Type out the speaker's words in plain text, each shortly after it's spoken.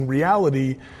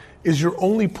Reality is you're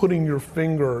only putting your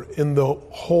finger in the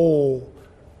hole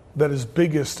that is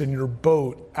biggest in your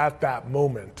boat at that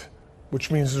moment,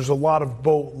 which means there's a lot of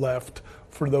boat left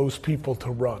for those people to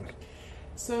run.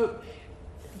 So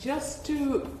just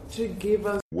to give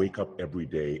us... Wake up every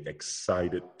day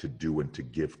excited to do and to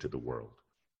give to the world.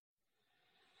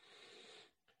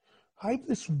 I have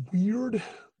this weird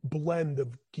blend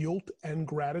of guilt and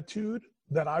gratitude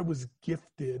that I was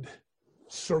gifted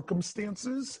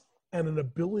circumstances and an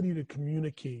ability to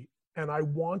communicate. And I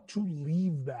want to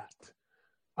leave that.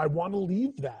 I want to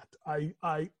leave that. I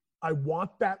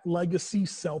want that legacy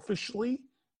selfishly.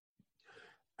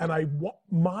 And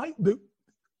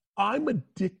I'm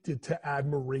addicted to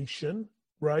admiration,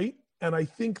 right? And I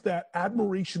think that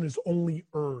admiration is only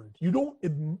earned.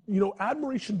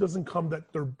 Admiration doesn't come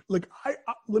that they're like,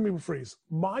 let me rephrase.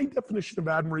 My definition of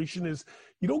admiration is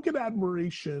you don't get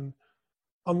admiration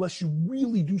unless you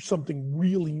really do something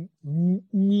really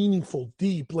meaningful,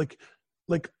 deep. Like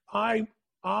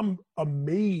I'm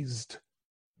amazed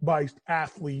by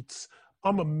athletes.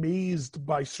 I'm amazed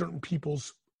by certain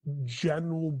people's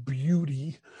general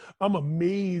beauty. I'm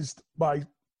amazed by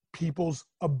people's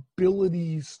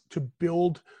abilities to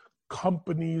build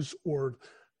companies or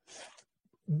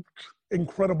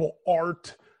incredible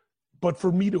art. But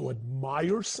for me to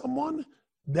admire someone,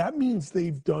 that means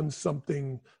they've done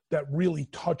something that really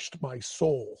touched my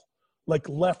soul. Like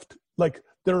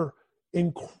they're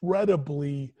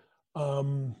incredibly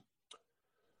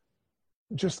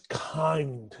just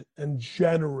kind and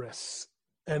generous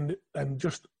and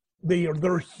just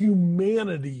their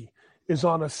humanity is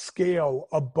on a scale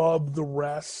above the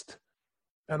rest.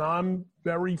 And I'm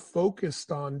very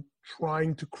focused on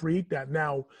trying to create that.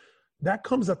 Now, that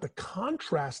comes at the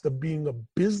contrast of being a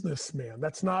businessman.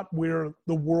 That's not where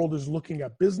the world is looking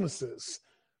at businesses,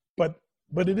 but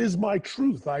it is my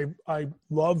truth. I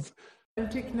love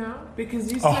authentic now,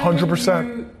 because you said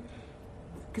 100%.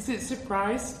 Because it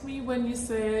surprised me when you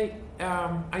say,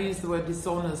 I used the word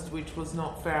dishonest, which was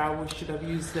not fair. I should have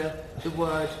used the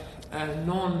word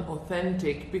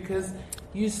non-authentic, because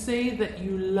you say that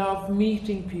you love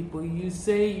meeting people. You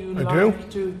say you like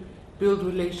to build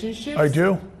relationships. I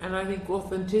do. And I think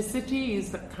authenticity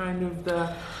is the kind of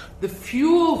the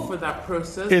fuel for that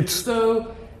process.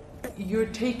 So you're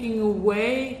taking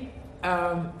away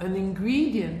an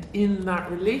ingredient in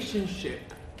that relationship.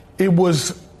 It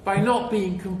was... by not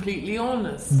being completely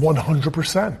honest.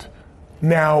 100%.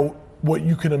 Now, what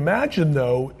you can imagine,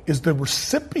 though, is the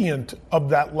recipient of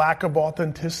that lack of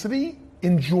authenticity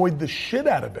enjoyed the shit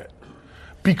out of it,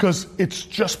 because it's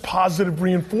just positive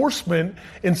reinforcement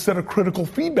instead of critical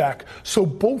feedback. So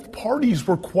both parties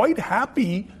were quite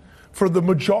happy for the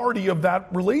majority of that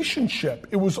relationship.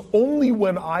 It was only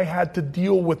when I had to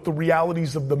deal with the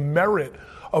realities of the merit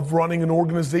of running an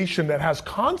organization that has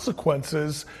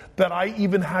consequences that I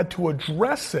even had to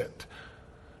address it.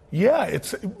 Yeah,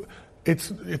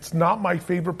 it's not my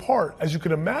favorite part. As you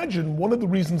can imagine, one of the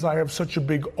reasons I have such a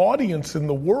big audience in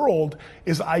the world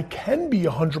is I can be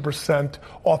 100%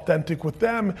 authentic with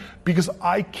them, because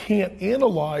I can't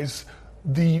analyze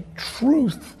the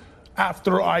truth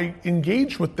after I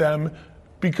engage with them,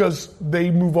 because they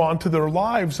move on to their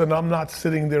lives and I'm not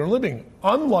sitting there living.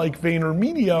 Unlike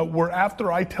VaynerMedia, where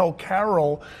after I tell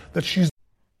Carol that she's...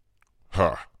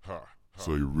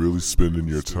 So you're really spending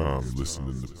your time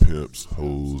listening to pimps,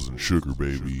 hoes, and sugar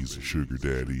babies, and sugar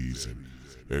daddies, and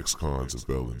ex-cons and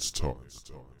felons talk.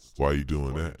 Why are you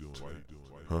doing that?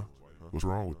 Huh? What's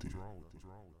wrong with you?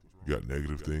 You got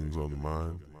negative things on the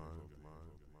mind?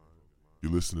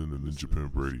 You're listening to Ninja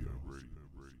Pimp Radio.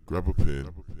 Grab a pen,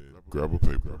 grab a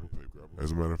paper.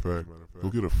 As a matter of fact, go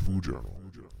get a food journal,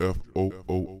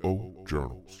 FOOO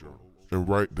journals, and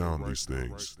write down these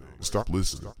things. Stop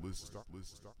listening.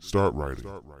 Start writing.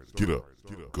 Get up.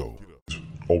 Go.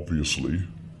 Obviously,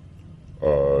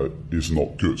 is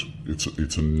not good.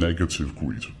 It's a negative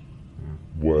greed,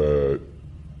 where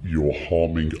you're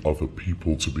harming other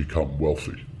people to become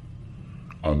wealthy.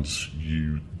 And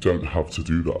you don't have to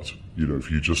do that.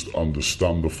 If you just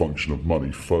understand the function of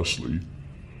money, firstly,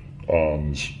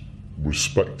 and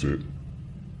respect it,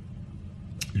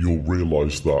 you'll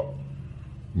realize that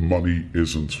money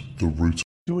isn't the root.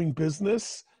 Doing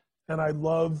business, and I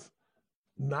love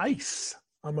nice.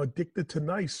 I'm addicted to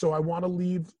nice. So I want to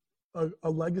leave a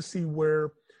legacy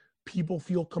where people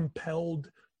feel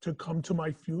compelled to come to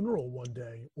my funeral one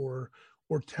day, or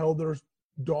tell their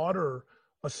daughter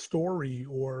a story,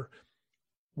 or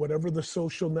whatever the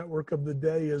social network of the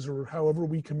day is, or however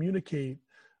we communicate,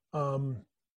 to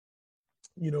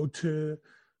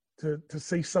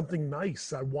say something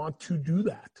nice. I want to do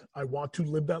that. I want to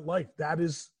live that life. That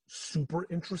is super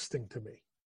interesting to me.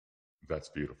 That's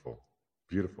beautiful.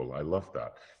 Beautiful. I love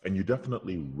that. And you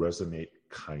definitely resonate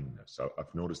kindness.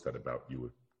 I've noticed that about you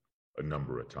a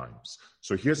number of times.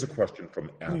 So here's a question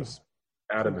from Adam. Please.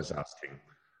 Adam is asking,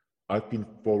 I've been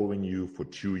following you for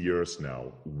 2 years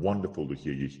now. Wonderful to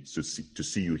hear you, to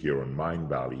see you here on Mind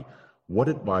Valley. What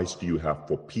advice do you have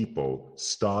for people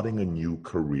starting a new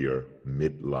career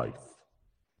midlife?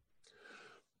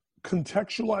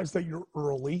 Contextualize that you're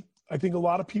early. I think a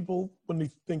lot of people, when they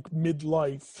think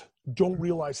midlife, don't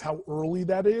realize how early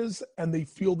that is, and they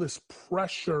feel this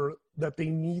pressure that they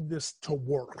need this to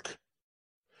work.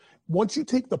 Once you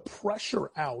take the pressure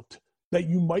out that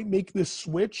you might make this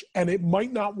switch and it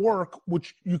might not work,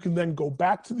 which you can then go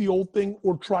back to the old thing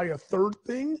or try a third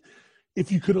thing,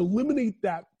 if you could eliminate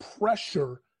that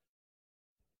pressure,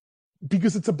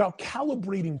 because it's about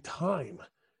calibrating time.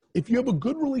 If you have a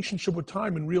good relationship with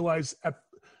time and realize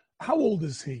how old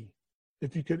is he?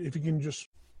 If you can just.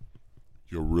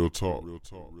 Yo, real talk.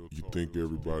 You think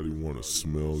everybody want to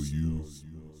smell you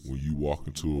when you walk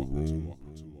into a room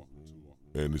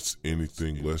and it's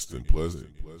anything less than pleasant?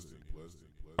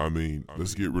 I mean,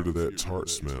 let's get rid of that tart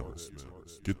smell.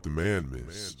 Get the man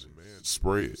mist.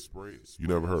 Spray it. You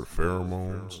never heard of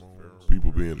pheromones?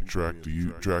 People being attracted to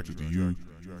you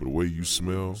for the way you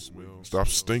smell? Stop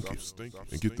stinking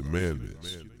and get the man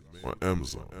mist on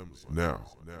Amazon now.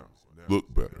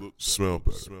 Look better, smell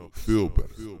better, feel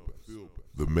better.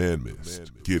 The man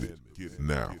mist. Get it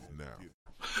now.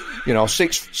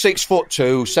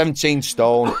 6'2", 17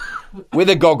 stone, with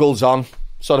the goggles on.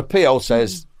 So the PO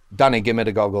says, Danny, give me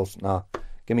the goggles. No,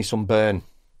 give me some burn.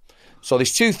 So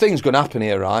there's two things going to happen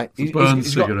here, right? He's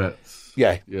cigarettes.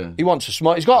 Yeah. He wants to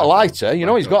smoke. He's got a lighter,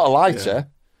 he's got a lighter.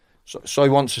 Yeah. So he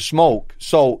wants to smoke.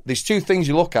 So there's two things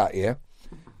you look at here.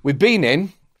 We've been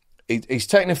in, he's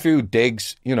taking a few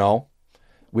digs,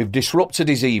 We've disrupted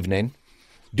his evening.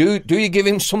 Do you give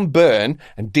him some burn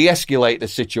and de-escalate the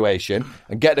situation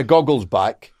and get the goggles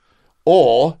back?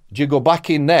 Or do you go back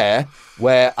in there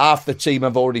where half the team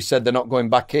have already said they're not going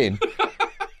back in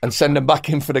and send them back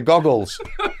in for the goggles?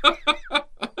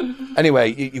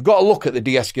 Anyway, you've got to look at the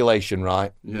de-escalation,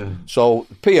 right? Yeah. So,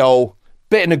 PO,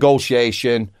 bit of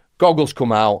negotiation, goggles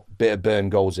come out, bit of burn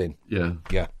goes in. Yeah.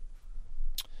 Yeah.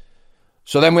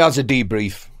 So then we has a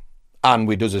debrief and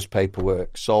we does his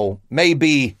paperwork. So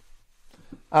maybe,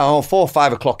 4 or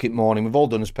 5 o'clock in the morning, we've all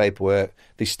done his paperwork.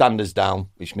 They stand us down,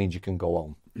 which means you can go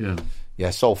home. Yeah. Yeah,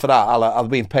 so for that, I'll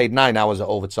be paid 9 hours at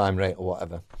overtime rate or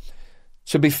whatever.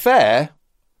 To be fair,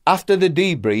 after the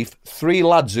debrief, 3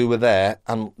 lads who were there,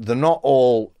 and they're not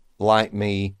all like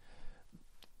me,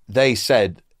 they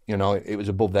said, it was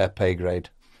above their pay grade.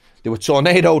 They were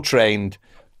tornado trained,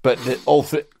 but all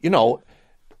three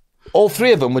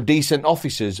of them were decent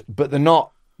officers, but they're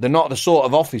not the sort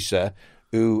of officer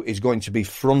who is going to be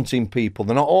fronting people.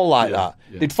 They're not all like that.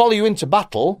 Yeah. They'd follow you into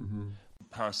battle. Mm-hmm.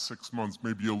 Past 6 months,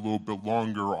 maybe a little bit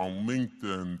longer on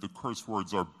LinkedIn, the curse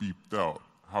words are beeped out.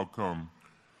 How come?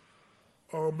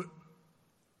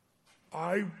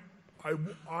 I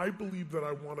believe that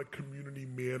I want to community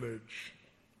manage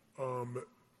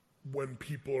when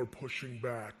people are pushing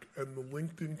back, and the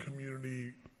LinkedIn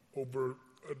community over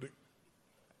a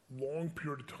long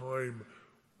period of time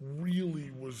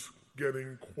really was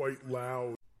getting quite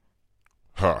loud.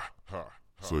 Ha.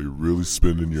 So you're really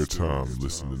spending your time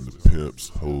listening to pimps,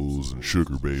 hoes, and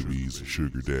sugar babies, and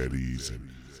sugar daddies, and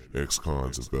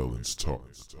ex-cons and felons talk.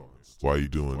 Why are you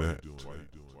doing that?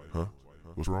 Huh?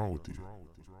 What's wrong with you?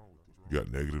 You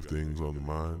got negative things on the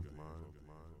mind?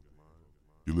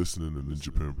 You're listening to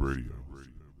Ninja Pimp Radio.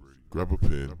 Grab a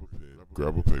pen,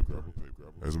 grab a paper.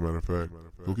 As a matter of fact,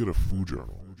 go get a food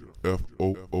journal,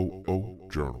 FOOO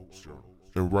journal,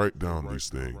 and write down these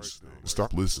things.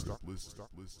 Stop listening.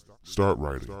 Start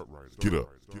writing. Get up.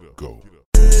 Go.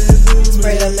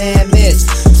 Spray the man mist.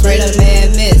 Spray the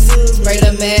man mist. Spray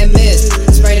the man mist.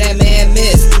 Spray that man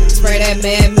mist. Spray that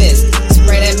man mist.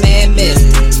 Spray that man mist.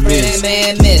 Spray that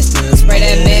man mist. Spray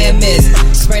that man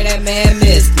mist. Spray that man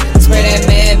mist. Spray that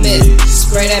man mist.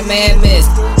 Spray that man mist.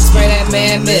 Spray that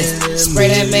man mist. Spray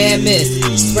that man mist.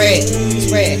 Spray it.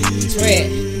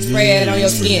 Spray it on your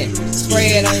skin.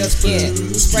 Spray it on your skin.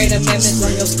 Spray the man mist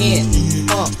on your skin.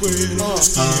 Spray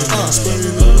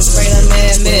the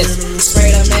man mist.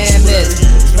 Spray the man mist.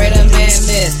 Spray the man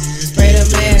mist. Spray the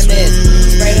man mist.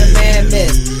 Spray the man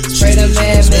mist. Spray the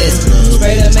man mist.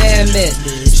 Spray the man mist.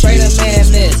 Spray the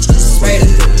man mist. Spray the man mist. Spray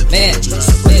the man mist.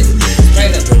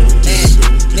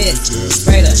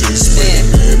 Spray the man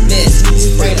mist.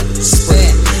 Spray the man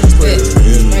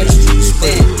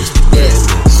mist.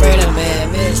 Spray the man mist. Spray the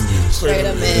man mist. Spray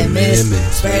the man mist.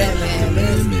 Spray the man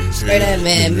mist. Spray the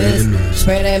man mist.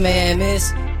 Spray that man miss.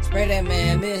 Spray that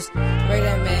man miss. Spray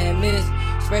that man miss.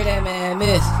 Spray that man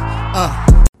miss.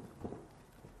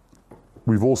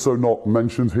 We've also not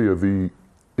mentioned here the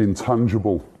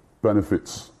intangible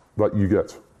benefits that you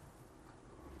get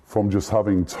from just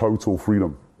having total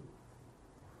freedom.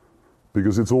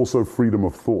 Because it's also freedom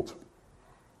of thought.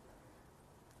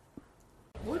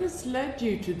 What has led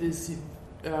you to this,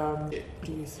 do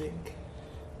you think?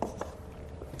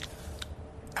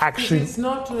 Actually, it's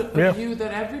not a view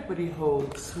that everybody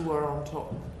holds who are on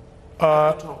top.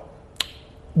 At the top.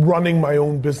 Running my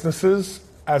own businesses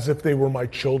as if they were my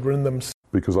children themselves.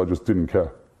 Because I just didn't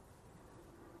care.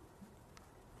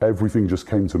 Everything just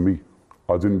came to me.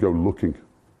 I didn't go looking.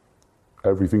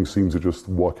 Everything seemed to just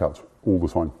work out all the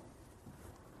time.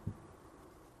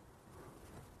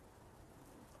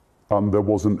 And there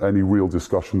wasn't any real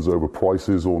discussions over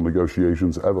prices or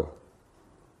negotiations ever.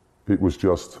 It was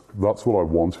just, that's what I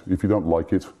want. If you don't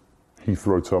like it,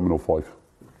 Heathrow Terminal 5.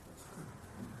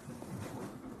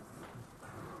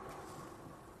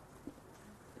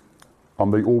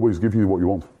 And they always give you what you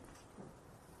want.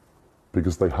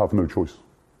 Because they have no choice.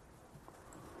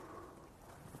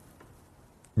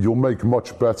 You'll make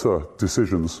much better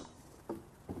decisions,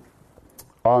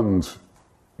 and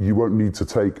you won't need to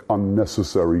take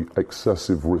unnecessary,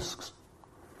 excessive risks.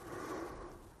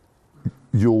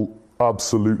 You'll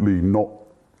absolutely not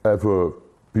ever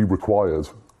be required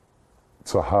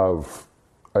to have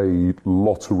a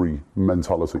lottery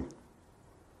mentality.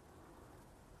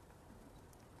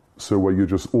 So where you're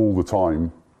just all the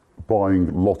time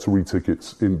buying lottery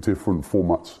tickets in different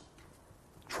formats,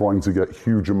 trying to get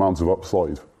huge amounts of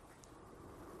upside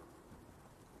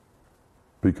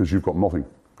because you've got nothing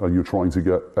and you're trying to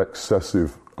get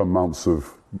excessive amounts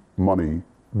of money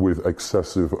with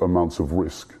excessive amounts of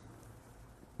risk,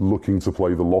 looking to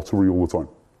play the lottery all the time.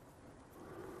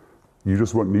 You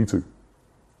just won't need to.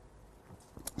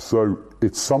 So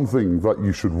it's something that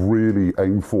you should really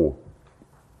aim for,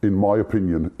 in my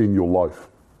opinion, in your life.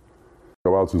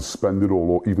 Go out and spend it all,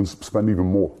 or even spend even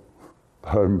more.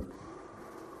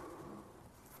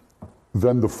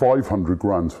 Then the 500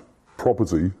 grand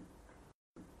property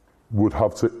would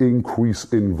have to increase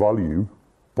in value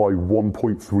by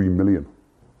 1.3 million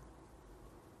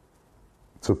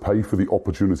to pay for the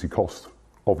opportunity cost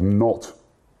of not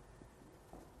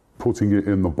putting it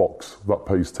in the box that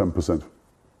pays 10%.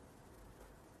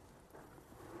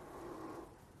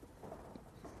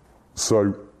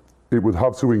 So it would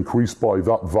have to increase by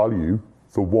that value,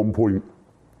 the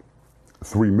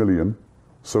 1.3 million,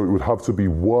 so it would have to be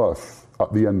worth,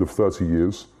 at the end of 30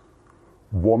 years,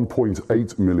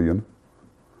 1.8 million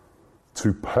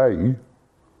to pay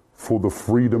for the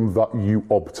freedom that you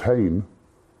obtain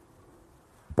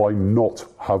by not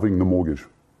having the mortgage.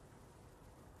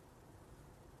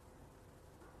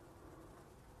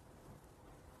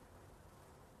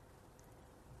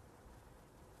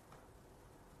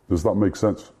 Does that make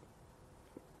sense?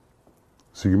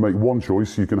 So you make one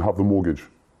choice, you can have the mortgage.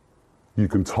 You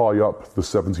can tie up the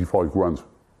 75 grand.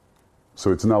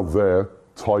 So it's now there,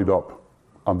 tied up,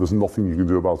 and there's nothing you can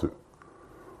do about it.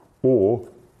 Or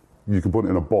you can put it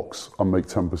in a box and make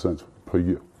 10% per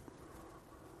year.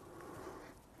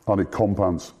 And it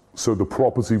compounds. So the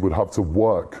property would have to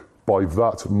work by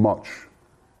that much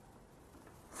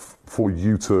for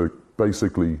you to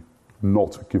basically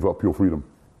not give up your freedom.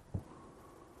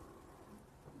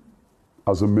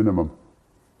 As a minimum.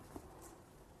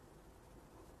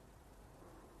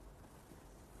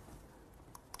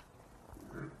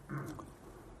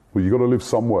 Well, you've got to live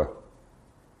somewhere.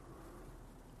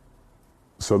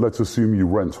 So let's assume you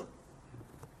rent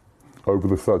over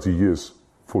the 30 years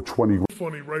for 20 grand.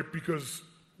 Funny, right? Because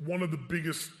one of the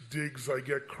biggest digs I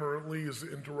get currently is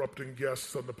interrupting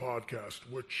guests on the podcast,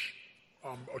 which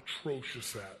I'm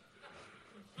atrocious at.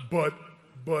 But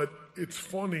it's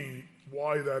funny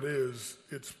why that is.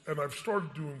 And I've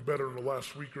started doing better in the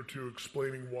last week or two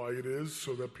explaining why it is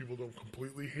so that people don't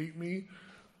completely hate me.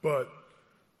 But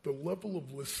the level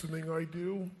of listening I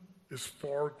do is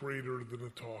far greater than the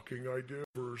talking I do.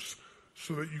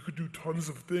 So that you could do tons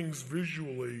of things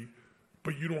visually,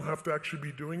 but you don't have to actually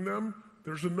be doing them.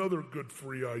 There's another good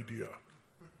free idea.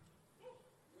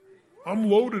 I'm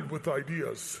loaded with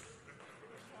ideas.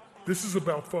 This is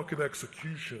about fucking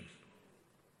execution.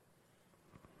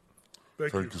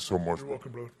 Thank you so much. You're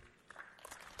welcome, brother.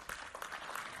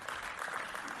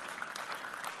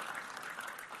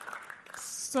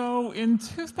 So in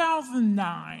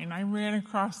 2009, I ran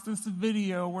across this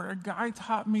video where a guy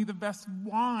taught me the best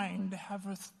wine to have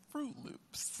with Fruit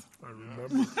Loops. I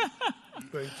remember.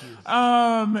 Thank you.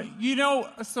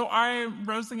 So I,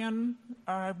 Roseanne,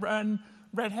 I run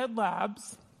Redhead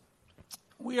Labs,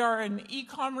 We are an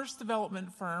e-commerce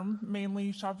development firm,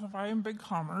 mainly Shopify and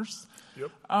BigCommerce.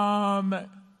 Yep.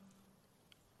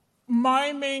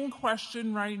 My main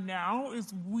question right now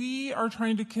is we are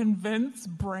trying to convince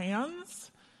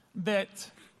brands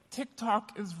that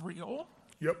TikTok is real.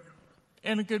 Yep.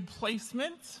 And a good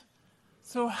placement.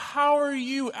 So how are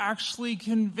you actually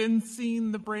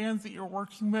convincing the brands that you're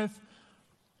working with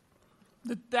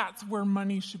that that's where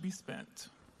money should be spent?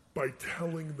 By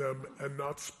telling them and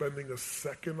not spending a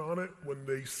second on it when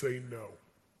they say no.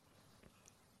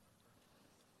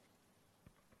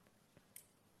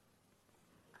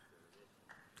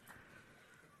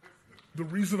 The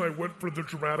reason I went for the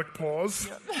dramatic pause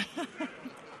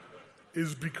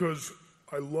is because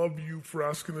I love you for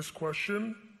asking this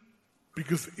question,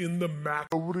 because in the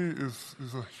Recovery is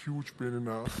a huge pain in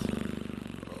the ass.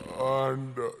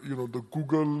 And, the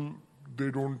Google,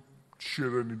 they don't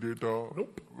share any data.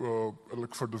 Nope.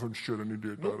 Alexa doesn't share any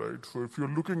data, right? So if you're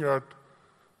looking at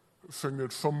saying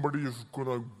that somebody is going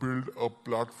to build a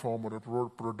platform or a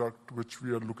product, which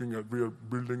we are looking at, we are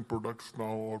building products now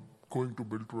or going to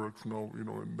build products now,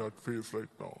 in that phase right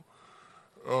now.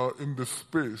 In this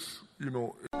space,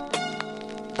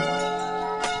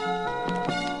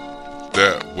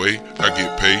 That way, I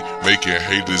get paid, making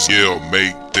haters yell,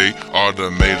 make day,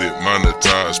 automated,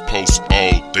 monetized, post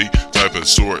all day, typing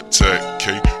sort, tag,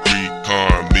 K,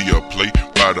 recon, me a play,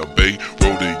 by the bay,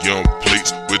 roll the young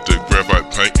plates with the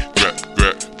graphite paint,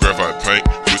 graphite paint,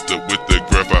 with the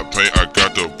graphite paint, I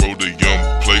got the roll the young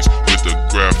plates with the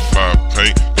graphite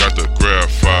paint, got the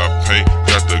graphite paint,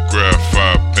 got the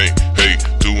graphite paint, hey,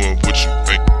 doing what you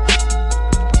ain't.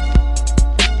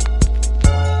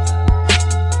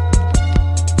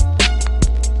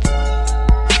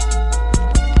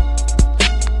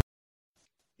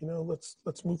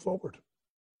 Let's move forward.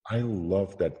 I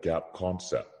love that gap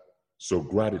concept. So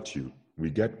gratitude, we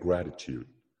get gratitude.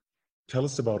 Tell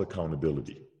us about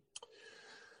accountability.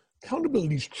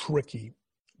 Accountability is tricky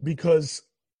because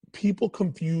people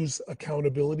confuse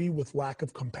accountability with lack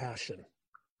of compassion.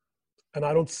 And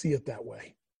I don't see it that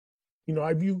way.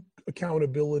 I view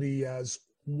accountability as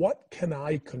what can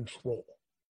I control?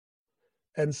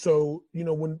 And so,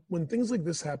 when things like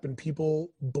this happen,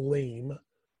 people blame.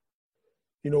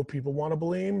 People want to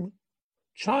blame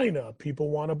China. People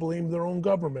want to blame their own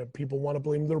government. People want to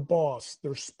blame their boss,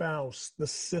 their spouse, the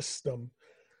system.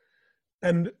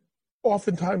 And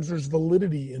oftentimes there's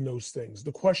validity in those things.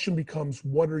 The question becomes,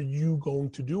 what are you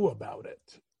going to do about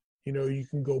it? You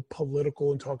can go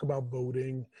political and talk about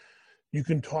voting. You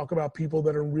can talk about people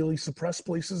that are in really suppressed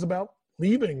places about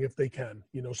leaving if they can.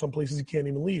 Some places you can't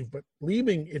even leave, but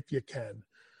leaving if you can.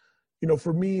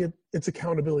 For me, it's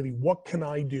accountability. What can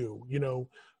I do?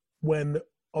 When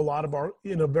a lot of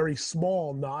in a very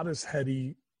small, not as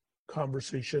heady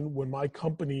conversation, when my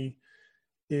company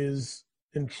is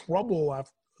in trouble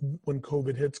when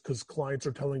COVID hits because clients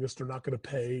are telling us they're not going to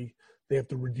pay, they have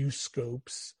to reduce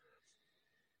scopes.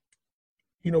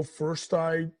 First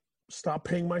I stop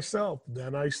paying myself.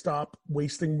 Then I stop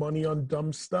wasting money on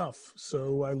dumb stuff.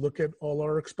 So I look at all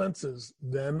our expenses.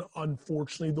 Then,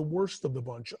 unfortunately, the worst of the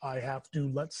bunch, I have to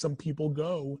let some people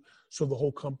go so the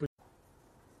whole company.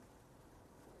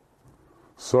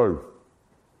 So,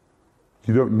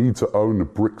 you don't need to own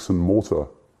bricks and mortar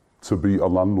to be a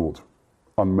landlord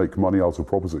and make money out of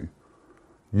property.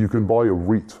 You can buy a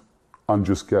REIT and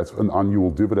just get an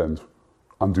annual dividend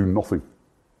and do nothing.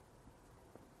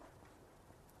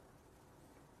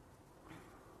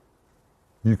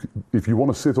 If you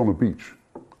want to sit on a beach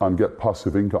and get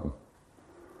passive income,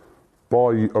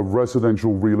 buy a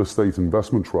residential real estate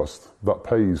investment trust that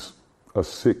pays a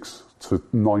 6 to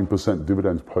 9%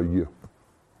 dividend per year.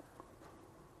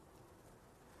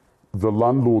 The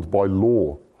landlord by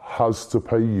law has to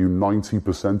pay you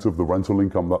 90% of the rental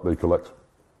income that they collect.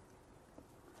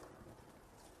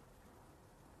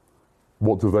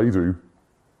 What do?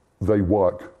 They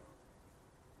work.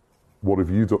 What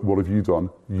have you done?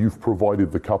 You've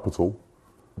provided the capital.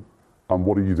 And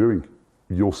what are you doing?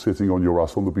 You're sitting on your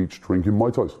ass on the beach drinking Mai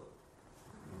Tais.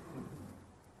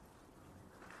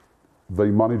 They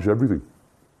manage everything.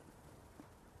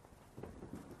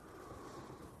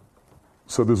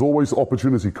 So there's always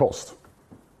opportunity cost.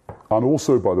 And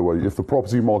also, by the way, if the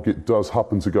property market does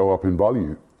happen to go up in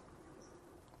value,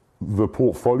 the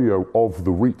portfolio of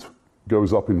the REIT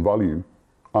goes up in value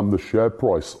and the share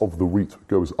price of the REIT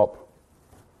goes up.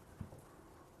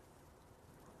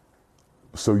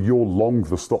 So you're long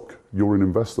the stock, you're an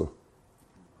investor.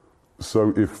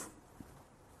 So if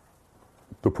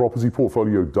the property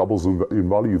portfolio doubles in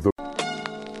value,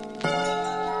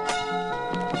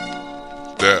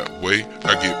 that way,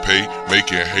 I get paid, making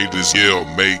making haters yell,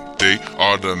 make they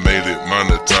automated,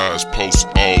 monetize, post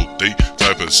all day,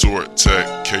 typing short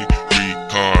tag K,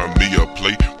 recon me a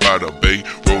plate by the bay,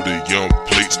 rhodium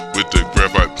plates with the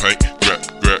graphite paint,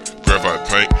 graphite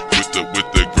paint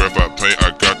with the graphite paint.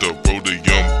 I got the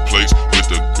rhodium plates with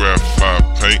the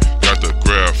graphite paint, got the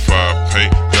graphite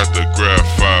paint, got the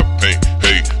graphite paint.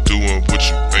 Hey, doing what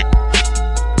you think.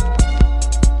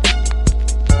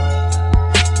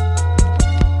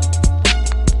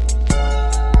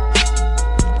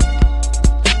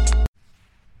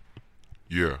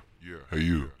 Yeah. Hey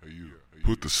you.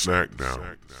 Put the snack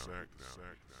down.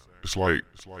 It's like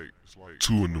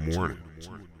 2 in the morning.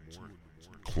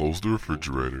 Close the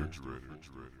refrigerator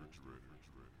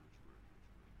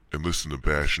and listen to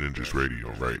Bash Ninjas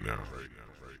Radio right now.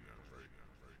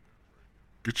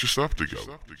 Get your stuff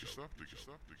together.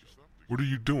 What are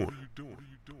you doing?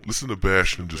 Listen to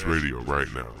Bash Ninjas Radio right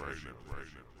now.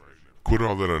 Quit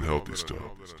all that unhealthy stuff.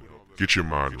 Get your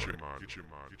mind right.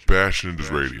 Bash Ninjas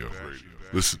Radio.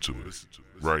 Listen to it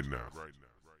right now.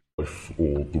 Life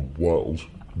or the world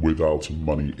without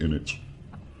money in it.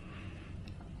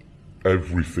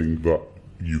 Everything that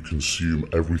you consume,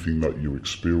 everything that you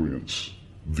experience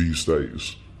these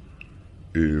days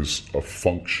is a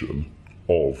function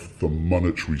of the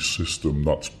monetary system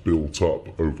that's built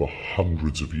up over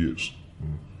hundreds of years.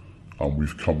 And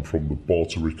we've come from the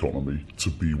barter economy to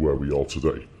be where we are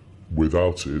today.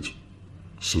 Without it,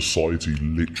 society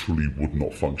literally would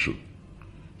not function.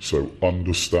 So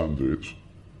understand it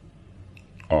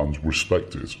and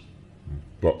respect it.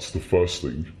 That's the first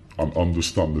thing. And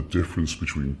understand the difference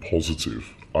between positive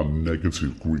and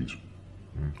negative greed.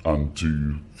 And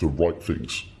do the right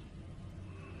things.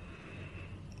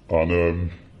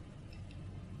 And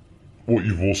what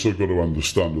you've also got to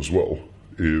understand as well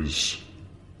is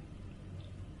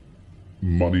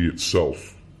money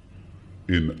itself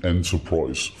in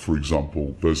enterprise, for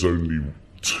example, there's only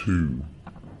 2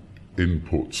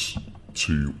 inputs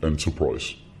to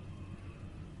enterprise: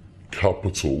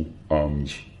 capital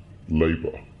and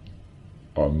labor.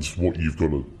 And what you've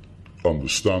got to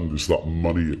understand is that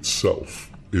money itself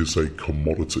is a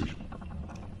commodity.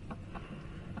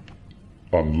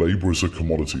 And labor is a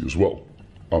commodity as well.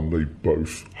 And they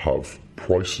both have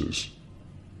prices.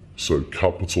 So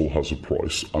capital has a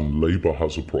price and labor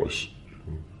has a price.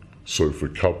 So for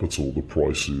capital, the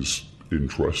price is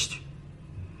interest.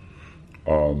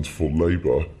 And for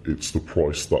labor, it's the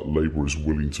price that labor is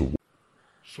willing to.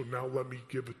 So now let me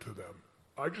give it to them.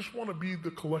 I just want to be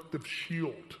the collective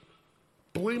shield.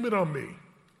 Blame it on me.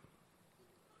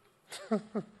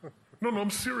 No, I'm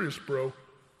serious, bro.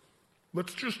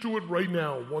 Let's just do it right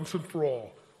now, once and for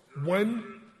all.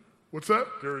 What's that?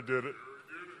 Gary did it.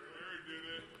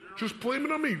 Just blame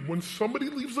it on me. When somebody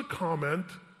leaves a comment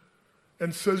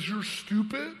and says you're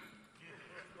stupid,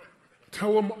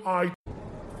 tell them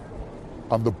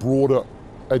And the broader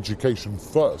education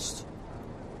first,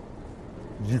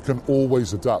 you can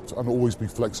always adapt and always be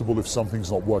flexible if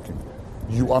something's not working.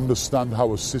 You understand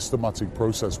how a systematic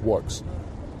process works.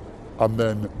 And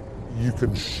then you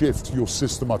can shift your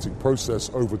systematic process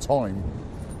over time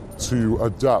to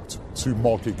adapt to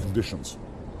market conditions.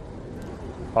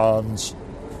 And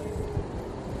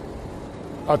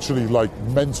actually, like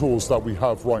mentors that we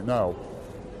have right now,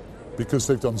 because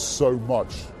they've done so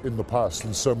much in the past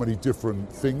and so many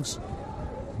different things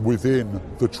within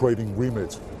the trading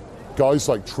remit. Guys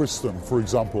like Tristan, for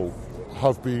example,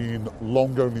 have been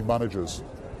long-only managers.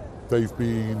 They've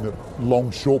been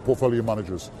long-short portfolio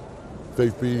managers.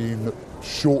 They've been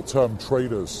short-term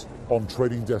traders on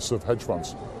trading desks of hedge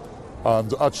funds.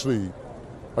 And actually,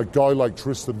 a guy like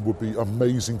Tristan would be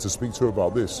amazing to speak to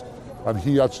about this. And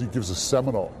he actually gives a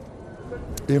seminar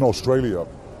in Australia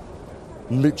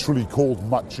literally called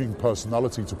Matching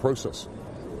Personality to Process,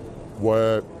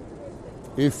 where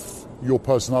if your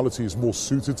personality is more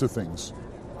suited to things,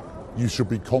 you should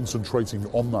be concentrating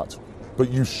on that.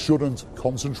 But you shouldn't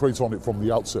concentrate on it from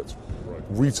the outset.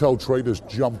 Retail traders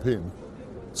jump in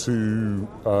to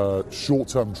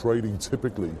short-term trading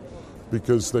typically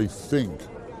because they think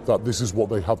that this is what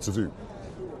they have to do.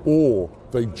 Or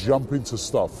they jump into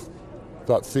stuff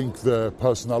that think their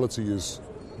personality is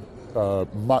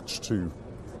matched to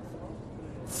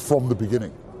from the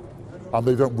beginning. And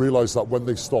they don't realize that when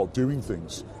they start doing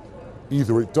things,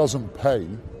 either it doesn't pay,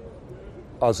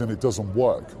 as in it doesn't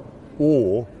work,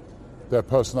 or their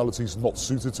personality is not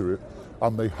suited to it,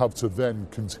 and they have to then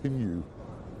continue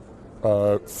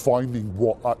finding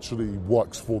what actually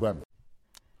works for them.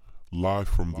 Live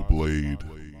from the Blade,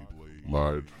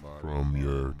 live from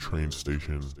your train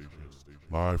station,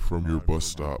 live from your bus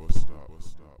stop,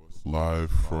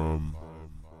 live from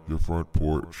your front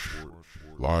porch,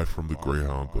 live from the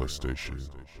Greyhound bus station,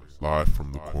 live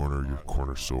from the corner of your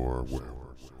corner store or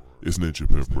wherever. It's Ninja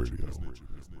Pimp Radio.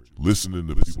 Listening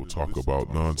to people talk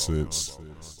about nonsense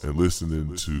and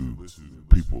listening to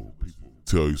people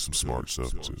tell you some smart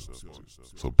stuff too.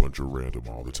 It's a bunch of random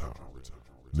all the time.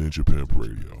 Ninja Pimp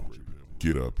Radio.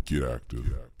 Get up, get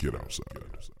active, get outside.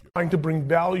 Trying to bring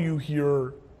value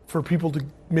here for people to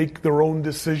make their own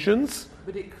decisions.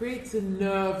 But it creates a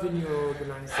nerve in your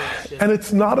organization. And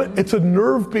it's not it's a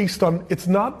nerve based on, it's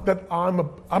not that I'm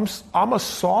a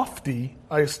softie.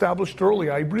 I established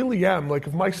earlier, I really am. Like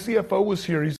if my CFO was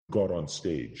here, he's got on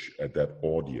stage at that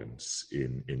audience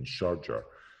in Sharjah,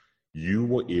 you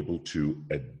were able to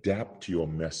adapt your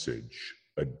message,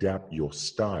 adapt your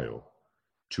style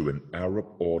to an Arab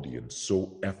audience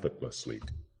so effortlessly.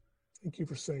 Thank you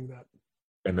for saying that.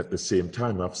 And at the same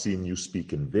time, I've seen you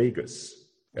speak in Vegas,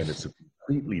 and it's a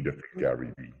completely different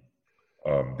Gary Vee.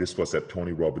 This was at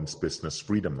Tony Robbins' Business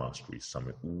Freedom Mastery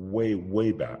Summit,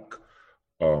 way back.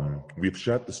 We've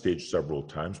shared the stage several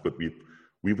times, but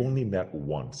we've only met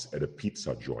once at a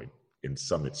pizza joint in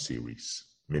Summit Series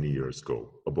many years ago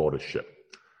aboard a ship.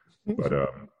 But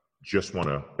just want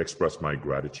to express my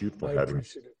gratitude for having a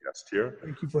guest here.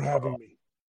 Thank you for having me.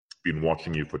 Been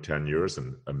watching you for 10 years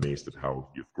and amazed at how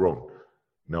you've grown.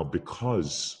 Now,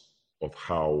 because of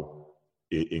how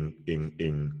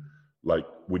like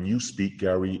when you speak,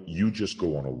 Gary, you just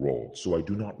go on a roll. So I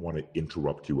do not want to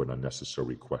interrupt you with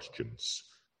unnecessary questions.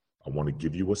 I want to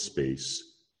give you a space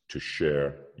to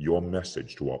share your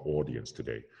message to our audience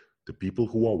today. The people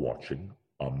who are watching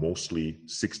are mostly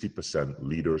 60%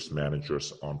 leaders,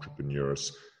 managers,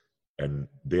 entrepreneurs, and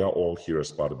they are all here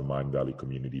as part of the Mind Valley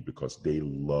community because they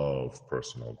love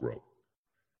personal growth.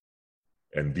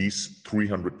 And these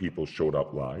 300 people showed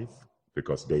up live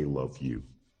because they love you.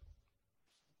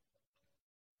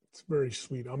 It's very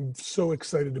sweet. I'm so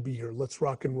excited to be here. Let's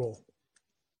rock and roll.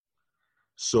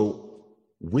 So,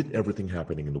 with everything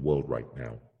happening in the world right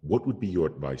now, what would be your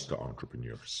advice to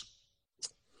entrepreneurs?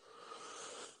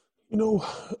 You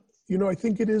know, I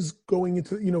think it is going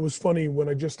into, it was funny when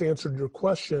I just answered your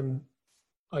question,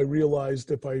 I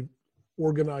realized if I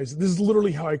organize, this is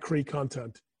literally how I create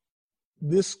content.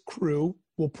 This crew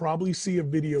will probably see a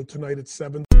video tonight at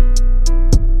 7.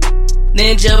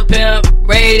 Ninja Pimp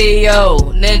Radio,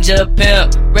 Ninja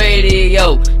Pimp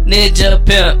Radio, Ninja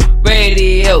Pimp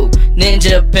Radio,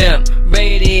 Ninja Pimp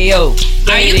Radio.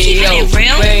 Are you keeping it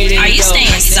real? Are you staying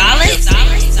solid?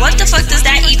 What the fuck does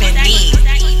that even mean?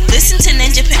 Listen to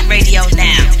Ninja Pimp Radio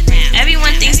now.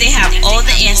 Everyone thinks they have all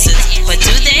the answers, but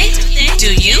do they?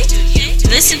 Do you?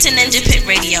 Listen to Ninja Pimp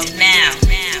Radio now.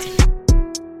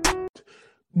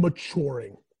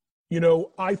 Maturing.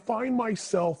 I find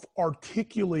myself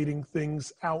articulating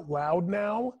things out loud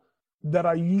now that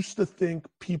I used to think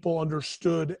people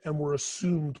understood and were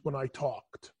assumed when I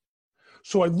talked.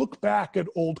 So I look back at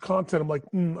old content, I'm like,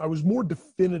 I was more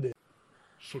definitive.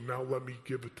 So now let me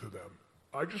give it to them.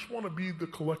 I just want to be the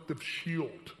collective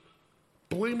shield.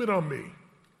 Blame it on me.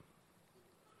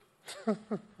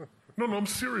 No, I'm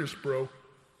serious, bro.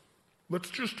 Let's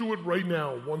just do it right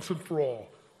now, once and for all.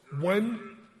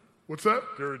 What's that?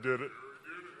 Gary did it.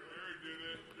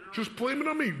 Just blame it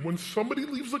on me. When somebody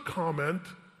leaves a comment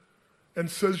and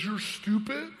says you're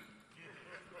stupid,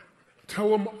 tell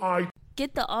them I...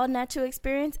 Get the all-natural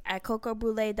experience at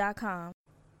CocoBrulee.com.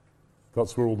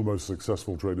 That's where all the most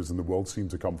successful traders in the world seem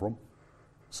to come from.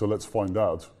 So let's find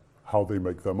out how they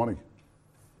make their money.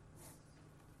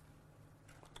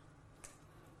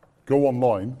 Go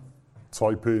online,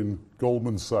 type in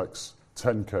Goldman Sachs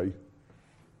 10K,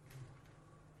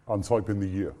 and type in the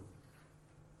year.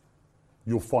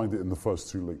 You'll find it in the first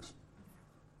 2 links.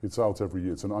 It's out every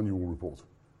year. It's an annual report.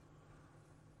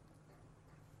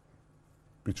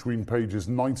 Between pages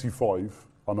 95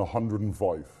 and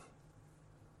 105,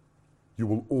 you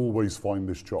will always find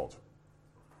this chart.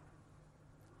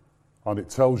 And it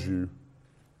tells you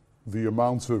the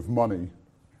amount of money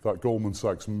that Goldman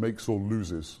Sachs makes or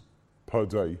loses per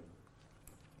day,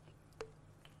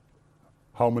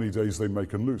 how many days they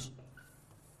make and lose.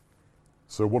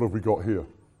 So what have we got here?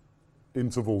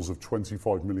 Intervals of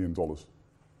 $25 million,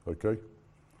 okay?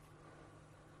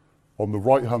 On the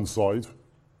right-hand side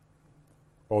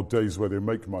are days where they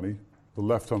make money. The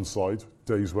left-hand side,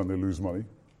 days when they lose money,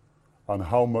 and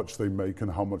how much they make and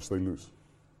how much they lose.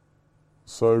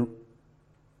 So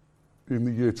in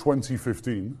the year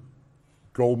 2015,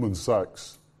 Goldman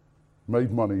Sachs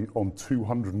made money on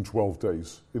 212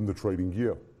 days in the trading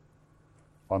year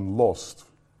and lost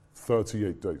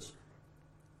 38 days.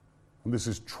 And this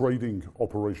is trading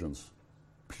operations,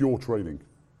 pure trading,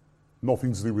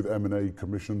 nothing to do with M&A,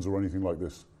 commissions, or anything like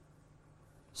this.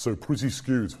 So pretty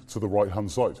skewed to the right-hand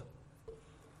side.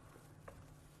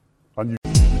 And you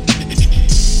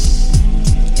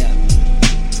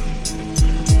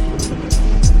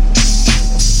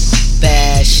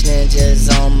Bash ninjas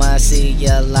on my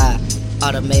CLI.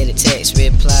 Automated text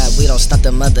reply. We don't stop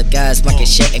them other guys. Market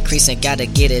share increasing. Gotta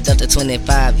get it up to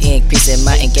 25. Increasing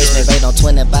my engagement rate on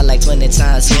 20 by like 20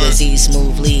 times. See the Z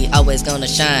smoothly. Always gonna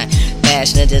shine.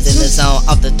 Bash ninjas in the zone.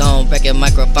 Off the dome. Breaking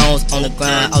microphones on the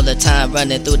grind. All the time.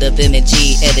 Running through the Vim and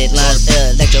G. Edit lines.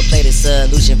 Electroplated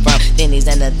solution from pennies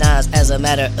and the dimes. As a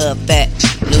matter of fact.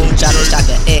 New drop the stock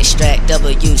of extract.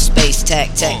 W space tac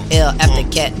tac L after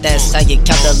cat. That's how you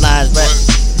count the lines. Rep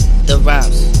the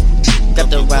rhymes. Grab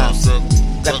the rhymes.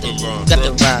 Grab the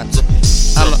rhymes.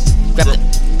 I'ma grab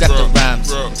the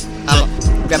rhymes. I'ma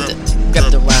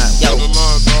grab the rhyme. Yo.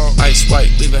 Ice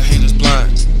white, leaving haters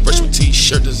blind. Brush with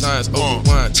t-shirt designs over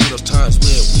wine. Too those times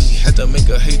when we had to make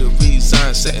a hater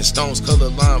resign. Setting stones, color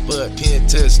line, but pen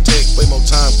test take way more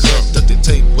time. Conducted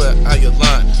tape, where I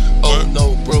align. Oh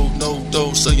no, bro, no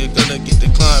dough, so you're gonna get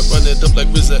declined. Run it up like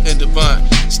RZA and Divine.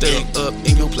 Stay up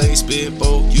in your place,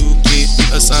 spitball, you get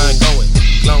assigned. Going,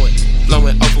 glowing.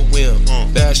 Blowing off a whim.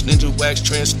 Bash ninja wax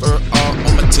transfer all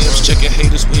on my Timbs. Checking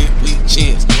haters with weak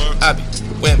chins. I be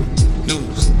whamming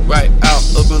news right out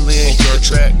of Berlin. Hit the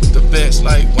track with the best.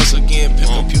 Like once again, pimp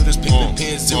computers, pimp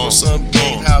pins, zero sum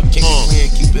game. How can you win?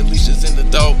 Keeping leashes in the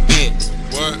dog bin.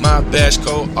 My bash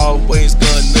code always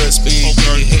gonna spin.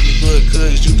 You hit me good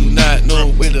cause you do not know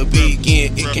where to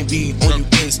begin. It can be on you,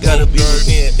 it's gotta be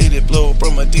within. It blow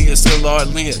from a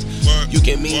DSLR lens. You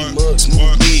can mean mug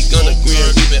smoothly, gonna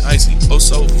grin. We been icy, oh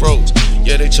so froze.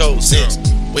 Yeah, they chose since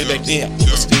way back then.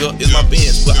 But still is my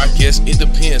Benz, but I guess it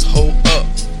depends. Hold up,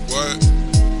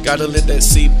 gotta let that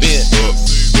seep in.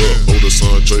 Older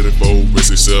son trading for rest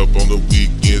itself on the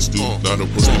weekends. Do not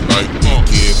approach me like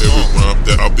weekend. Every rhyme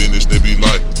that I finish, they be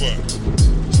like,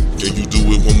 can you do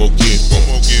it one more again?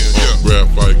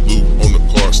 Graphite glue on the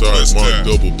car side. My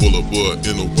double bullet bud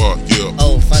in the walk, yeah.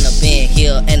 Oh, from the Ben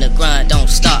Hill and the grind don't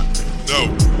stop. No.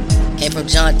 Came from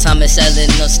John Thomas selling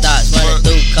no stocks. Running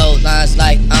through code lines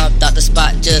like I'm Dr.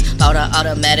 Spot. Just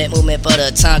automatic movement for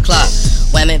the time clock.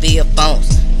 Whamming via phones,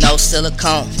 no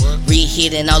silicone.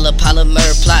 Reheating all the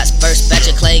polymer plots. First batch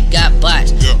of clay got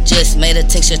botched. Just made a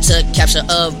tincture to capture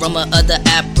aroma of the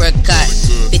apricot.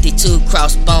 52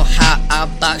 crossbone, how I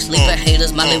box. Leaving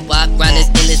haters, molly walk. Grinders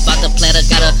in this box. The platter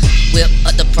gotta whip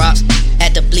up the props.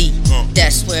 At the bleed,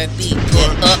 that's where it be. Pull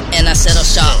up and I settle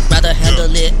shop. Rather handle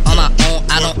it on my own.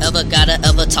 I don't ever gotta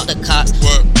talk to cops.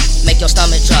 Make your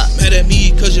stomach drop. Mad at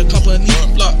me cause your company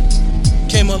flop.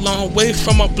 Came a long way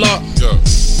from a block.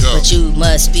 But you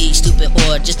must be stupid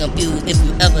or just confused if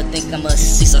you ever think I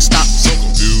must see some stop. So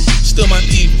confused. Still my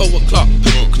need 4 o'clock.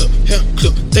 Paper clip, hair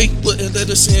clip. They wouldn't let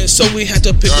us in, so we had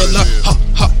to pick a lock. Ha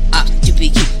ha.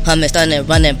 GPU, humming, stunning,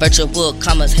 running, virtual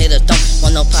commas. Haters don't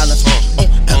want no problems. On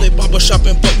LA barber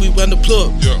shopping, but we ran the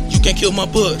plug. You can't kill my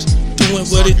buzz. Doing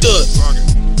what it does.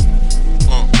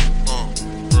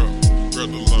 Grab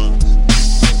the lines.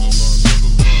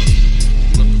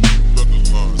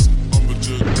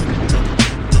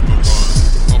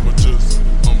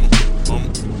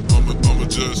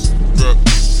 Just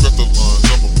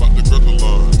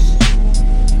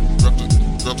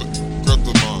grab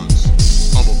the lines.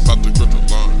 I'm about to grab the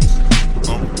lines.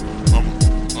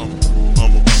 Grab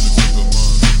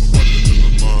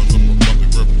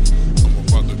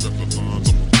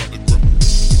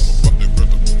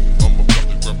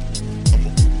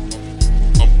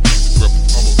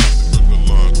the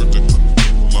lines. I'm about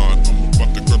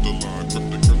to grab the lines. I'm about to grab the lines. I'm about to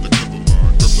grab the lines.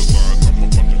 I'm about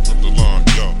to grab the lines.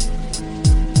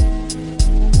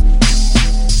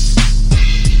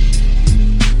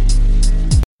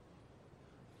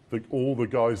 All the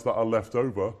guys that are left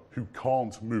over who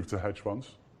can't move to hedge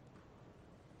funds,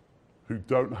 who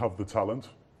don't have the talent,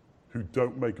 who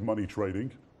don't make money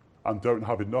trading, and don't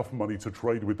have enough money to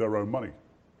trade with their own money.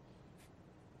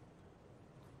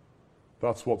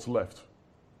 That's what's left.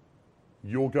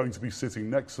 You're going to be sitting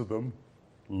next to them,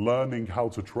 learning how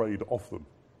to trade off them.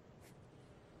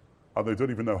 And they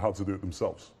don't even know how to do it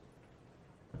themselves.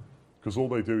 Because all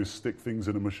they do is stick things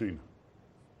in a machine.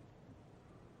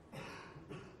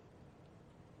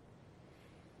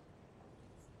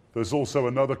 There's also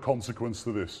another consequence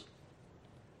to this.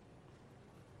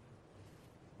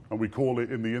 And we call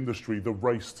it in the industry the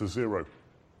race to zero.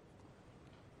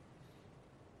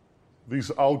 These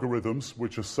algorithms,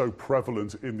 which are so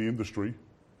prevalent in the industry,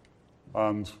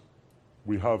 and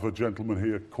we have a gentleman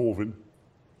here, Corvin.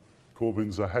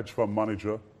 Corvin's a hedge fund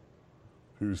manager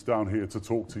who's down here to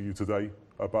talk to you today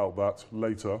about that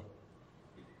later.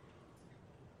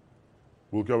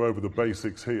 We'll go over the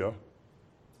basics here.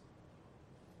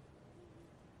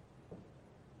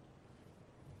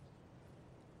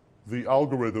 The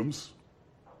algorithms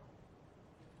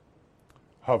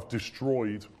have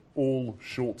destroyed all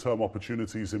short-term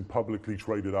opportunities in publicly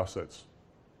traded assets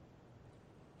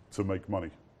to make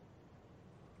money.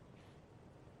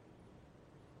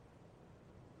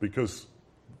 Because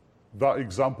that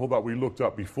example that we looked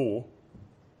at before,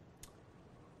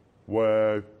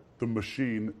 where the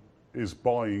machine is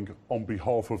buying on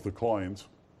behalf of the client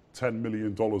 $10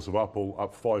 million of Apple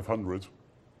at 500,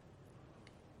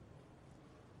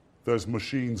 there's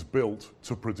machines built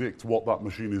to predict what that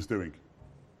machine is doing.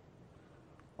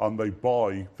 And they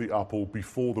buy the Apple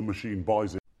before the machine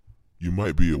buys it. You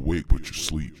might be awake, but you're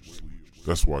asleep.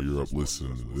 That's why you're up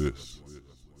listening to this.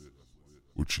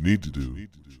 What you need to do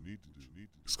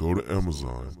is go to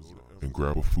Amazon and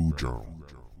grab a food journal.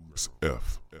 It's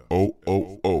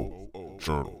FOOO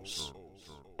journals.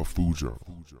 A food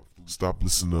journal. Stop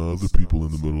listening to other people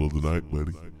in the middle of the night,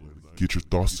 buddy. Get your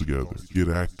thoughts together. Get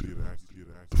active.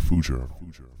 The food journal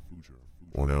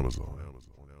on Amazon.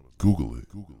 Google it.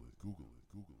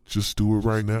 Just do it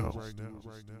right now.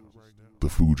 The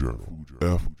food journal.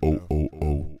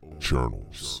 FOOO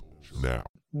journals. Now.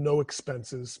 No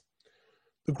expenses.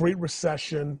 The Great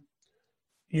Recession,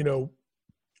 you know,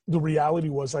 the reality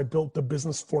was I built the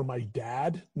business for my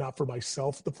dad, not for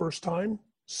myself the first time.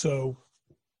 So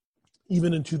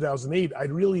even in 2008, I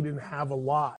really didn't have a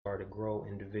lot. To grow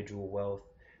individual wealth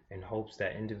in hopes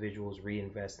that individuals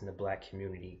reinvest in the Black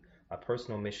community. My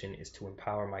personal mission is to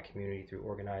empower my community through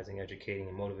organizing, educating,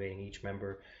 and motivating each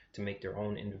member to make their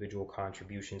own individual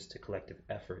contributions to collective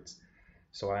efforts.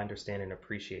 So I understand and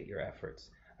appreciate your efforts.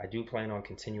 I do plan on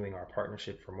continuing our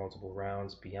partnership for multiple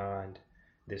rounds beyond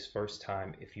this first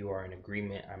time. If you are in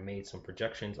agreement, I made some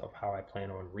projections of how I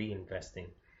plan on reinvesting.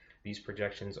 These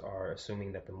projections are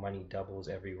assuming that the money doubles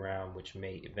every round, which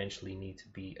may eventually need to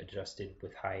be adjusted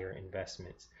with higher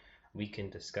investments. We can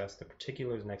discuss the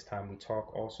particulars next time we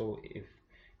talk. Also, if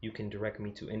you can direct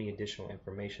me to any additional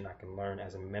information I can learn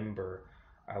as a member,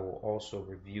 I will also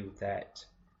review that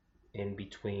in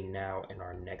between now and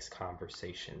our next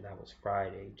conversation. That was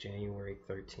Friday, January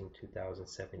 13,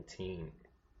 2017,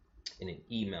 in an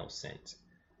email sent.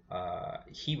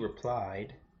 He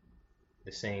replied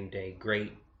the same day,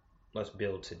 "Great, let's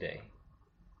build today."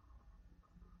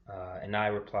 And I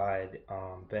replied,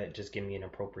 "Bet, just give me an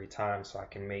appropriate time so I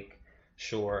can make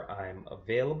sure I'm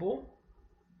available."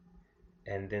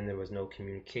 And then there was no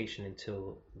communication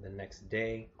until the next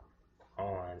day.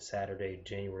 On Saturday,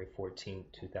 January 14,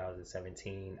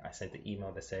 2017, I sent the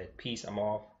email that said, "Peace, I'm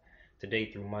off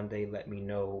today through Monday. Let me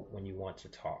know when you want to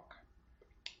talk."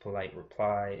 Polite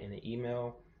reply in the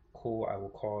email, "Cool, I will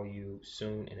call you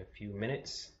soon in a few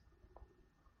minutes."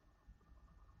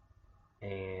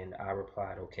 And I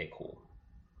replied, "Okay, cool."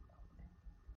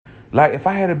 Like, if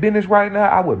I had a business right now,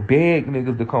 I would beg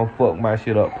niggas to come fuck my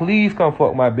shit up. Please come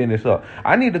fuck my business up.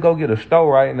 I need to go get a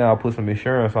store right now, put some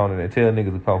insurance on it, and tell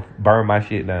niggas to come burn my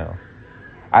shit down.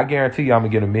 I guarantee you I'm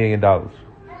going to get $1 million.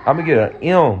 I'm going to get an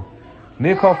M.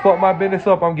 Nigga come fuck my business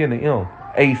up, I'm getting an M.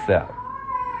 ASAP.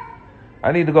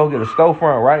 I need to go get a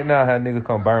storefront right now, have niggas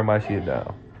come burn my shit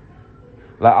down.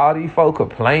 Like, all these folk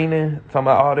complaining, talking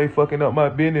about, "Oh, they fucking up my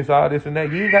business, all this and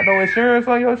that." You ain't got no insurance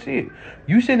on your shit.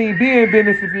 You shouldn't even be in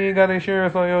business if you ain't got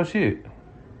insurance on your shit.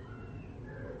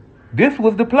 This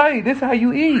was the play. This how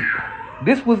you eat.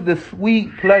 This was the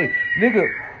sweet play.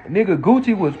 Nigga,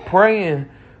 Gucci was praying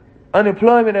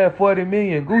unemployment at 40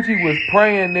 million. Gucci was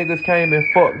praying niggas came and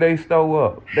fucked they store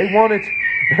up. They wanted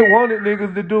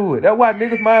niggas to do it. That's why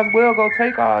niggas might as well go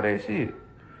take all that shit.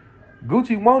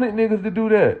 Gucci wanted niggas to do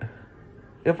that.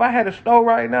 If I had a store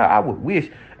right now, I would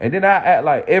wish. And then I act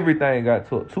like everything got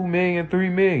took. 2 million, 3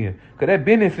 million. Because that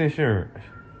business insurance.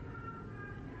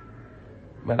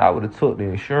 Man, I would have took the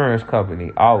insurance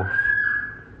company off.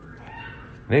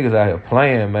 Niggas out here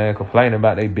playing, man. Complaining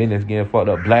about their business getting fucked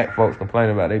up. Black folks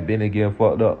complaining about their business getting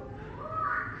fucked up.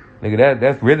 Nigga,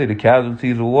 that's really the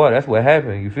casualties of war. That's what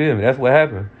happened. You feel me? That's what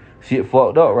happened. Shit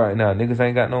fucked up right now. Niggas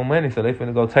ain't got no money, so they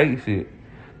finna go take shit.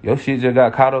 Your shit just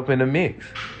got caught up in the mix.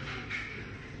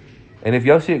 And if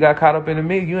your shit got caught up in the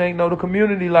mix, you ain't know the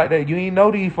community like that. You ain't know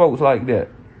these folks like that.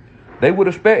 They would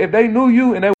expect, if they knew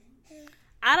you and they...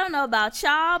 I don't know about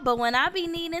y'all, but when I be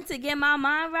needing to get my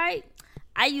mind right,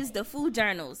 I use the food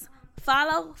journals.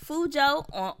 Follow Fujo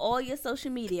on all your social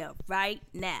media right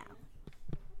now.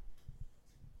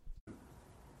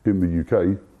 In the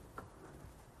UK,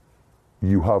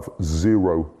 you have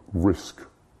zero risk.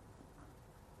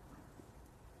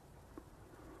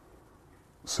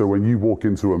 So when you walk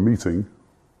into a meeting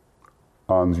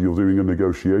and you're doing a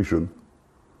negotiation,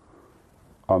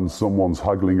 and someone's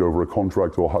haggling over a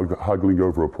contract or haggling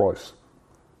over a price.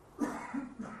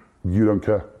 You don't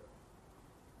care.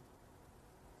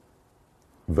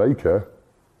 They care,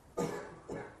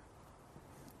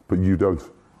 but you don't,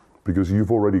 because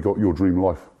you've already got your dream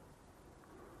life.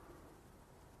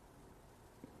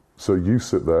 So you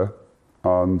sit there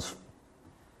and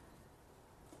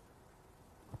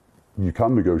you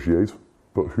can negotiate,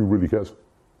 but who really cares?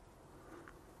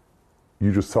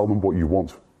 You just tell them what you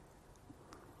want.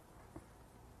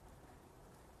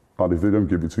 And if they don't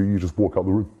give it to you, you just walk out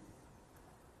the room.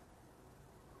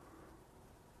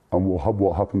 And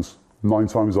what happens? 9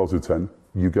 times out of 10,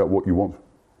 you get what you want.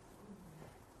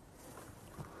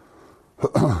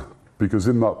 Because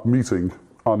in that meeting,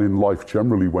 and in life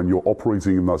generally, when you're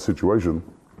operating in that situation,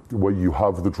 where you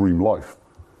have the dream life,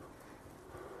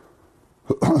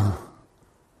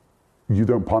 you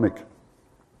don't panic.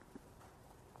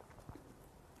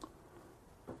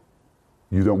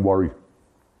 You don't worry.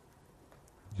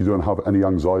 You don't have any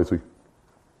anxiety.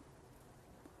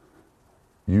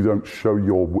 You don't show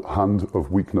your hand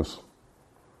of weakness.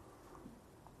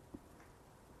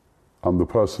 And the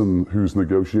person who's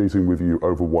negotiating with you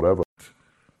over whatever.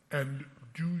 And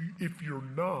if you're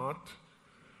not,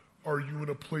 are you in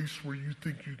a place where you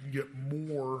think you can get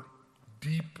more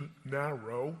deep,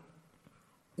 narrow,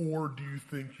 or do you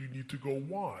think you need to go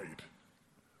wide?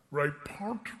 Right?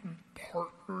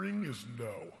 Partnering is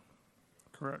no.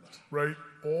 Correct. Right?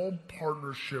 All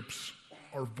partnerships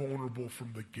are vulnerable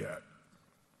from the get.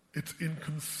 It's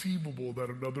inconceivable that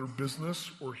another business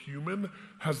or human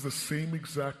has the same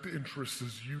exact interests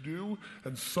as you do,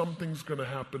 and something's going to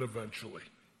happen eventually.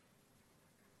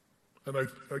 And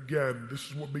again, this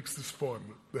is what makes this fun.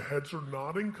 The heads are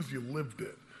nodding because you lived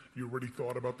it. You already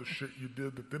thought about the shit you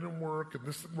did that didn't work, and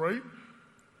this, right?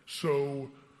 So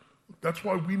that's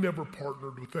why we never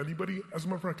partnered with anybody. As a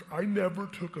matter of fact, I never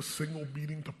took a single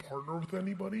meeting to partner with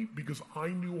anybody because I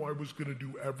knew I was going to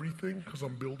do everything because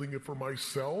I'm building it for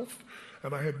myself,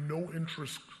 and I had no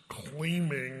interest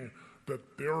claiming that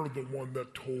they're the one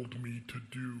that told me to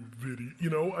do video. You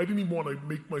know, I didn't even want to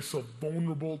make myself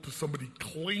vulnerable to somebody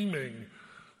claiming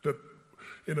that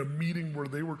in a meeting where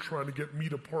they were trying to get me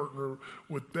to partner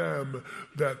with them,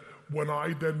 that when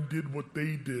I then did what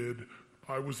they did,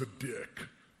 I was a dick.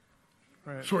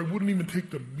 Right. So I wouldn't even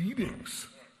take the meetings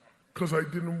because I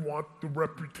didn't want the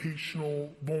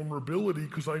reputational vulnerability,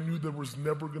 because I knew there was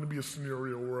never going to be a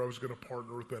scenario where I was going to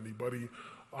partner with anybody.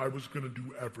 I was going to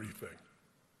do everything.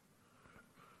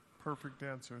 Perfect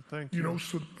answer. Thank you. You know,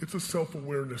 so it's a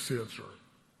self-awareness answer.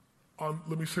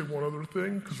 Let me say one other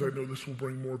thing, because I know this will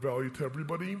bring more value to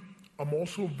everybody. I'm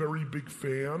also a very big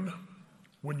fan,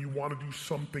 when you want to do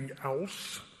something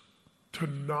else, to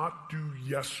not do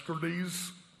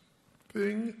yesterday's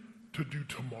thing, to do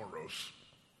tomorrow's.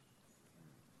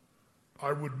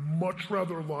 I would much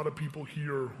rather a lot of people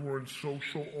here who are in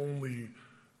social only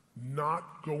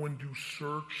not go and do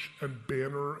search and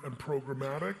banner and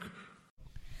programmatic.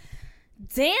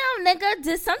 Damn, nigga,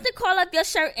 did something crawl up your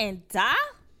shirt and die?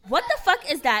 What the fuck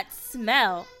is that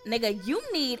smell? Nigga, you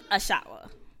need a shower.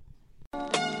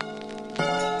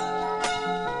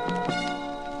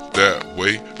 That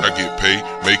way I get paid,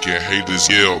 making haters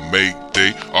yell, make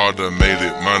day.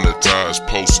 Automated, monetized,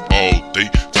 post all day.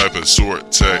 Typing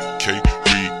sort, tag K,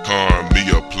 recon me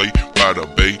a plate. By the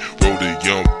bay, roll the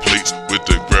young plates with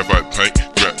the graphite paint.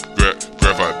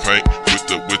 Graphite paint, with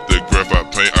the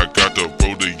graphite paint. I got the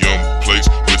roll the young plates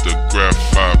with the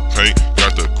graphite paint.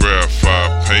 Got the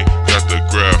graphite paint, got the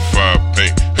graphite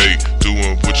paint. Hey,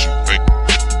 doing what you ain't.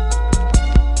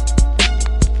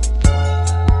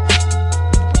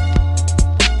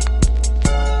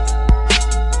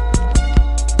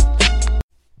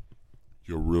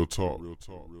 Yo, real talk.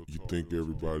 You think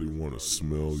everybody want to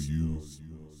smell you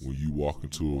when you walk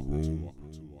into a room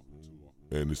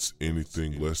and it's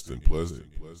anything less than pleasant?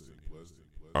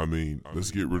 I mean,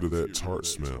 let's get rid of that tart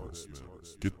smell.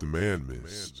 Get the man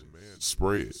mist.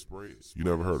 Spray it. You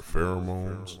never heard of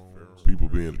pheromones? People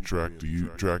being attracted to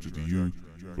you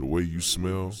for the way you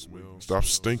smell? Stop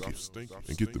stinking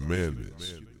and get the man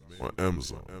mist on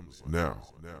Amazon now.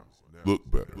 Look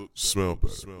better, smell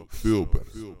better, feel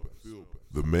better.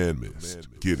 The Man Mist.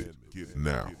 Get it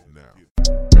now.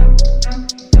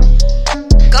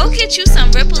 Go get you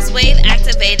some Ripples Wave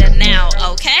Activator now,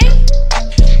 okay?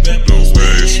 The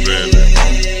wave spinning,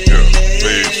 yeah,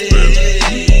 wave spinning,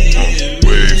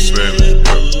 wave spinning,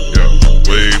 yeah,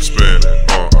 wave spinning.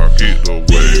 I keep the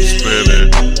wave spinning,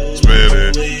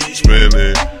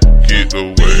 keep the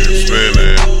wave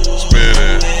spinning, yeah.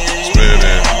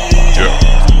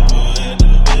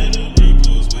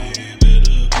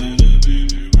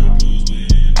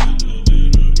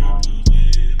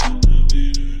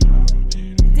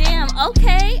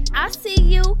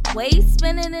 waist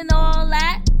spinning and all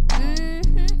that.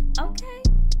 Okay.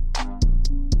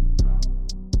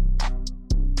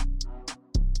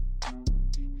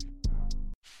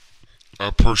 I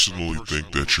personally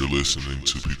think that you're listening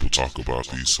to people talk about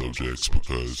these subjects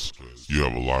because you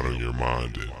have a lot on your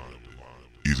mind and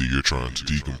either you're trying to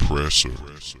decompress or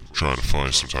trying to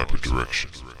find some type of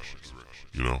direction.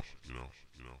 You know?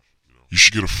 You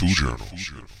should get a food journal.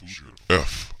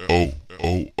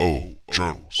 FOOO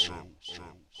journals.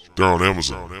 They're on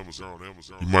Amazon.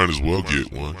 You might as well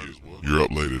get one. You're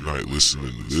up late at night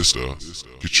listening to this stuff.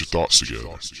 Get your thoughts together.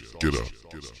 Get up.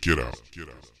 Get out.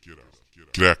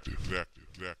 Get active.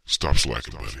 Stop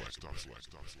slacking, buddy.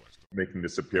 Making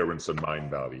this appearance on Mind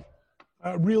Valley.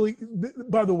 Really,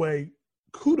 by the way,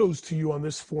 kudos to you on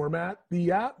this format.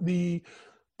 The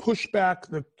pushback,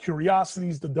 the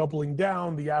curiosities, the doubling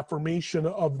down, the affirmation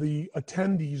of the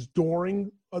attendees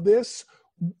during this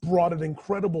brought an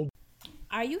incredible.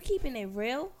 Are you keeping it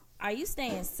real? Are you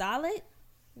staying solid?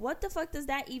 What the fuck does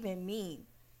that even mean?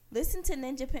 Listen to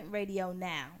Ninja Pimp Radio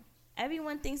now.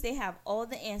 Everyone thinks they have all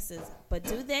the answers, but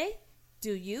do they?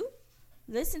 Do you?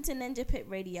 Listen to Ninja Pimp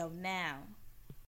Radio now.